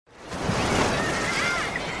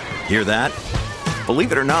Hear that?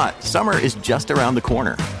 Believe it or not, summer is just around the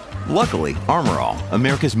corner. Luckily, Armor All,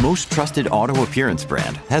 America's most trusted auto appearance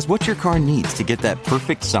brand, has what your car needs to get that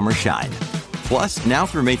perfect summer shine. Plus, now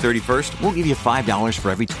through May 31st, we'll give you $5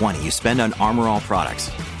 for every $20 you spend on Armor All products.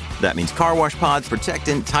 That means car wash pods,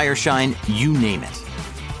 protectant, tire shine, you name it.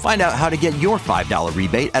 Find out how to get your $5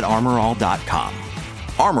 rebate at armorall.com.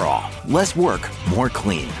 Armor All, less work, more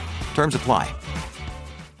clean. Terms apply.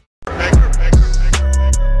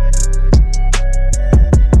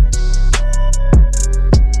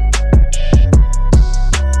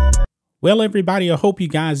 Well, everybody, I hope you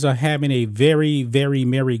guys are having a very, very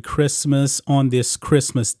Merry Christmas on this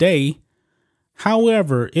Christmas Day.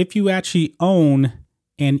 However, if you actually own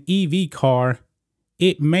an EV car,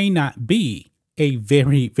 it may not be a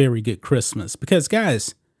very, very good Christmas because,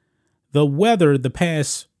 guys, the weather the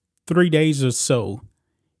past 3 days or so,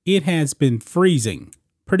 it has been freezing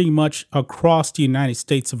pretty much across the United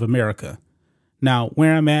States of America. Now,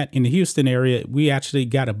 where I'm at in the Houston area, we actually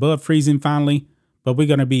got above freezing finally, but we're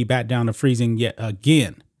going to be back down to freezing yet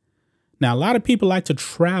again. Now, a lot of people like to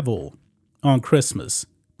travel on Christmas.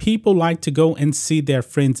 People like to go and see their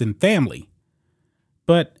friends and family.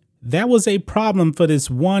 But that was a problem for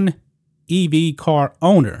this one EV car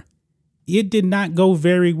owner. It did not go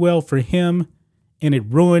very well for him, and it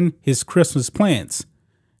ruined his Christmas plans.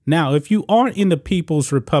 Now, if you are in the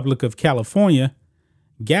People's Republic of California,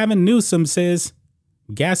 Gavin Newsom says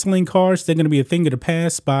gasoline cars, they're going to be a thing of the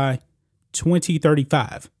past by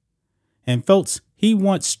 2035. And folks, he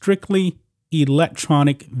wants strictly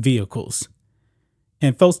electronic vehicles.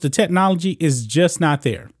 And folks, the technology is just not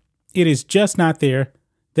there. It is just not there.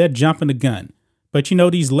 They're jumping the gun. But you know,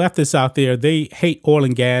 these leftists out there, they hate oil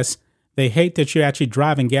and gas. They hate that you're actually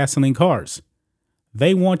driving gasoline cars.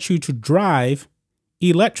 They want you to drive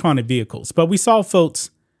electronic vehicles. But we saw,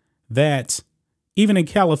 folks, that even in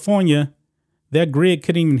California, their grid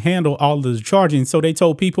couldn't even handle all of the charging. So they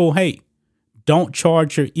told people, hey, don't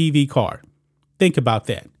charge your EV car. Think about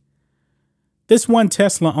that. This one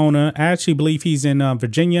Tesla owner, I actually believe he's in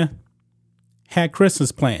Virginia, had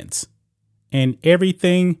Christmas plans. And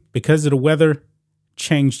everything, because of the weather,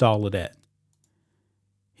 changed all of that.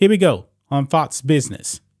 Here we go on Fox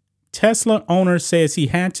Business. Tesla owner says he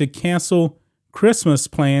had to cancel Christmas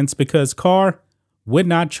plans because car would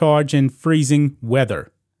not charge in freezing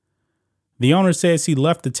weather. The owner says he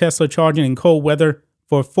left the Tesla charging in cold weather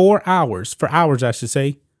for 4 hours,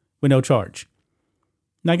 with no charge.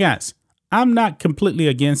 Now, guys, I'm not completely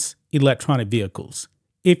against electronic vehicles.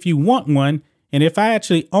 If you want one, and if I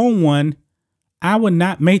actually own one, I would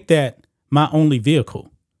not make that my only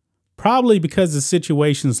vehicle. Probably because of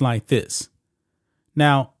situations like this.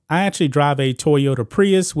 Now, I actually drive a Toyota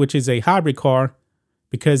Prius, which is a hybrid car,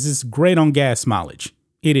 because it's great on gas mileage.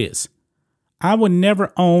 It is. I would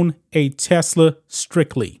never own a Tesla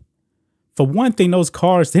strictly. For one thing, those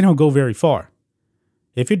cars, they don't go very far.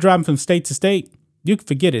 If you're driving from state to state, you can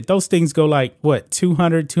forget it. Those things go like,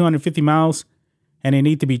 200, 250 miles, and they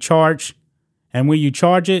need to be charged. And when you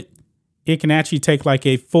charge it, it can actually take like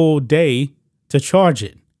a full day to charge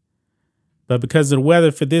it. But because of the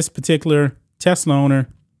weather for this particular Tesla owner,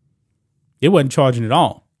 it wasn't charging at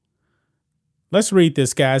all. Let's read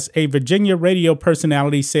this, guys. A Virginia radio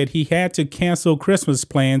personality said he had to cancel Christmas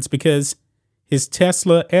plans because his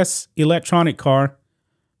Tesla S electronic car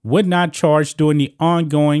would not charge during the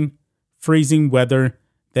ongoing freezing weather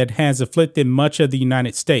that has afflicted much of the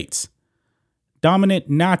United States. Dominic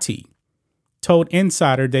Nati told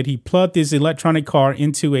Insider that he plugged his electronic car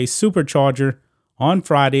into a supercharger on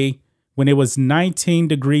Friday when it was 19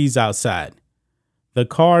 degrees outside. The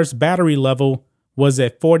car's battery level was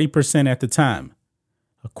at 40% at the time.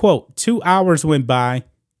 A quote, 2 hours went by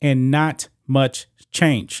and not much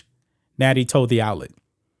change, Natty told the outlet.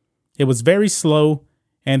 It was very slow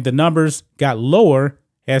and the numbers got lower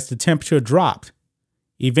as the temperature dropped.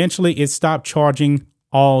 Eventually, it stopped charging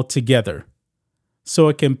altogether. So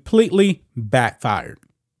it completely backfired.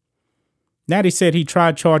 Natty said he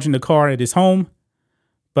tried charging the car at his home,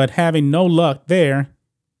 but having no luck there,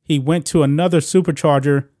 he went to another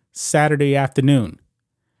supercharger Saturday afternoon.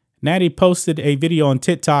 Natty posted a video on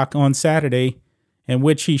TikTok on Saturday in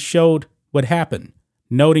which he showed what happened,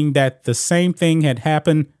 noting that the same thing had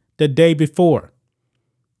happened the day before.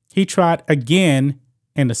 He tried again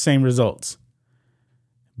and the same results.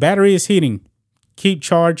 Battery is heating. Keep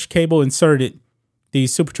charge cable inserted, the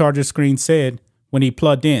supercharger screen said when he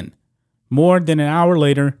plugged in. More than an hour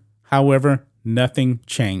later, however, nothing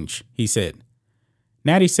changed, he said.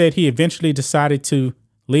 Natty said he eventually decided to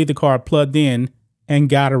leave the car plugged in and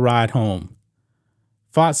got a ride home.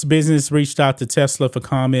 Fox Business reached out to Tesla for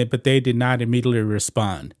comment, but they did not immediately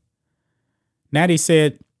respond. Natty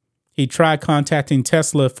said he tried contacting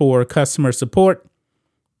Tesla for customer support,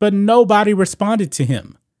 but nobody responded to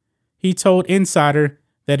him. He told Insider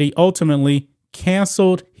that he ultimately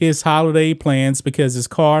canceled his holiday plans because his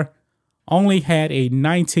car only had a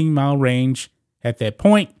 19-mile range at that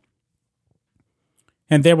point,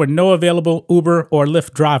 and there were no available Uber or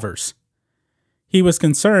Lyft drivers. He was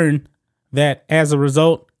concerned that as a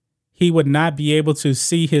result, he would not be able to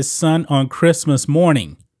see his son on Christmas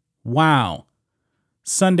morning. Wow.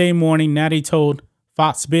 Sunday morning, Natty told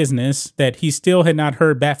Fox Business that he still had not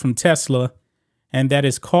heard back from Tesla and that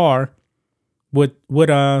his car would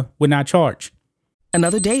not charge.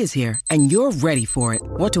 Another day is here, and you're ready for it.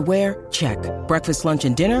 What to wear? Check. Breakfast, lunch,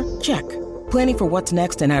 and dinner? Check. Planning for what's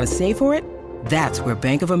next and how to save for it? That's where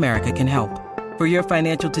Bank of America can help. For your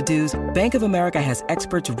financial to-dos, Bank of America has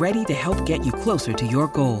experts ready to help get you closer to your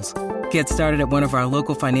goals. Get started at one of our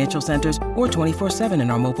local financial centers or 24/7 in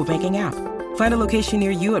our mobile banking app. Find a location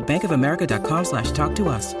near you at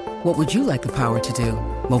bankofamerica.com/talktous. What would you like the power to do?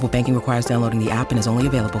 Mobile banking requires downloading the app and is only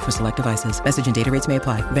available for select devices. Message and data rates may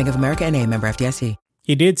apply. Bank of America NA, member FDIC.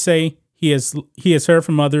 He did say he has heard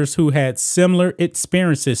from others who had similar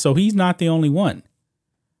experiences, so he's not the only one.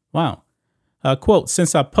 Wow. Quote,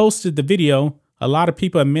 since I posted the video, a lot of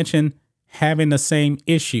people have mentioned having the same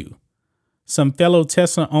issue. Some fellow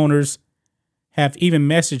Tesla owners have even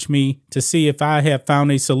messaged me to see if I have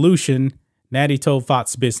found a solution, Natty told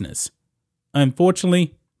Fox Business.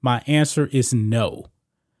 Unfortunately, my answer is no.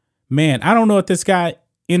 Man, I don't know if this guy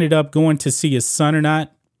ended up going to see his son or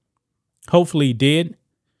not. Hopefully he did.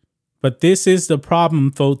 But this is the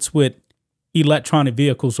problem, folks, with electronic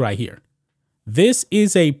vehicles right here. This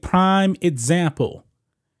is a prime example.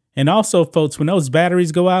 And also, folks, when those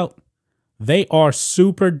batteries go out, they are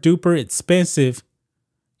super duper expensive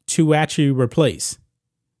to actually replace.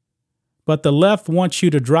 But the left wants you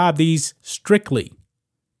to drive these strictly.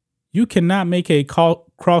 You cannot make a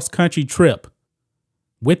cross-country trip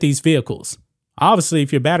with these vehicles. Obviously,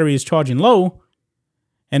 if your battery is charging low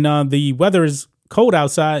and the weather is cold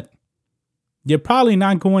outside, you're probably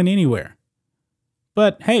not going anywhere.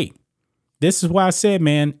 But hey, this is why I said,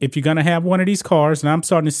 man, if you're going to have one of these cars, and I'm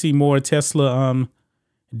starting to see more Tesla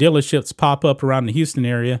dealerships pop up around the Houston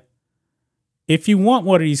area. If you want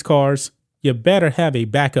one of these cars, you better have a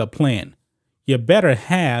backup plan. You better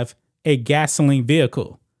have a gasoline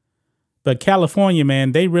vehicle. But California,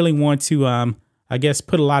 man, they really want to, I guess,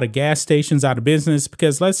 put a lot of gas stations out of business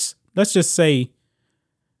because let's just say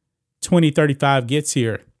 2035 gets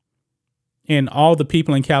here and all the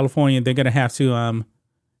people in California, they're going to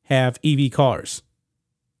have EV cars.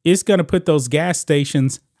 It's going to put those gas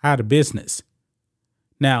stations out of business.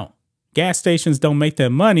 Now, gas stations don't make their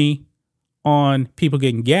money on people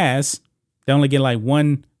getting gas. They only get like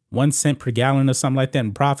 1 cent per gallon or something like that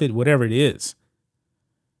in profit, whatever it is.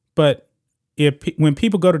 But when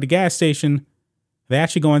people go to the gas station, they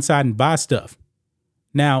actually go inside and buy stuff.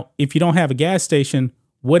 Now, if you don't have a gas station,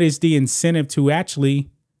 what is the incentive to actually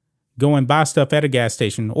go and buy stuff at a gas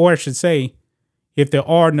station? Or I should say, if there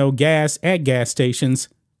are no gas at gas stations,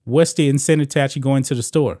 what's the incentive to actually go into the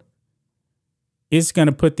store? It's going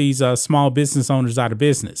to put these small business owners out of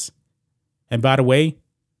business. And by the way,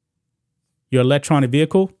 your electronic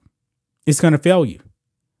vehicle is going to fail you.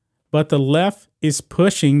 But the left is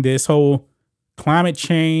pushing this whole climate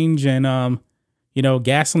change and,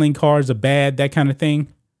 gasoline cars are bad, that kind of thing.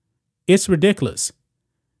 It's ridiculous.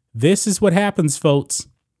 This is what happens, folks,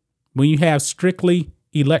 when you have strictly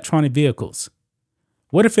electronic vehicles.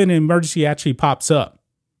 What if an emergency actually pops up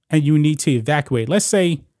and you need to evacuate? Let's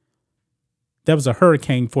say there was a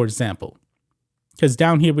hurricane, for example, because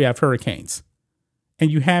down here we have hurricanes.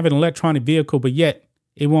 And you have an electronic vehicle, but yet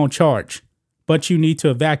it won't charge, but you need to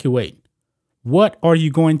evacuate. What are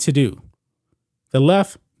you going to do? The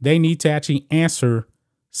left, they need to actually answer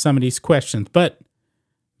some of these questions. But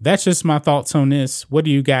that's just my thoughts on this. What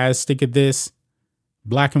do you guys think of this?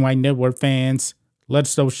 Black and White Network fans, let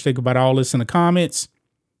us know what you think about all this in the comments.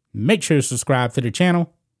 Make sure to subscribe to the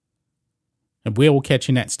channel, and we will catch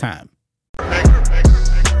you next time.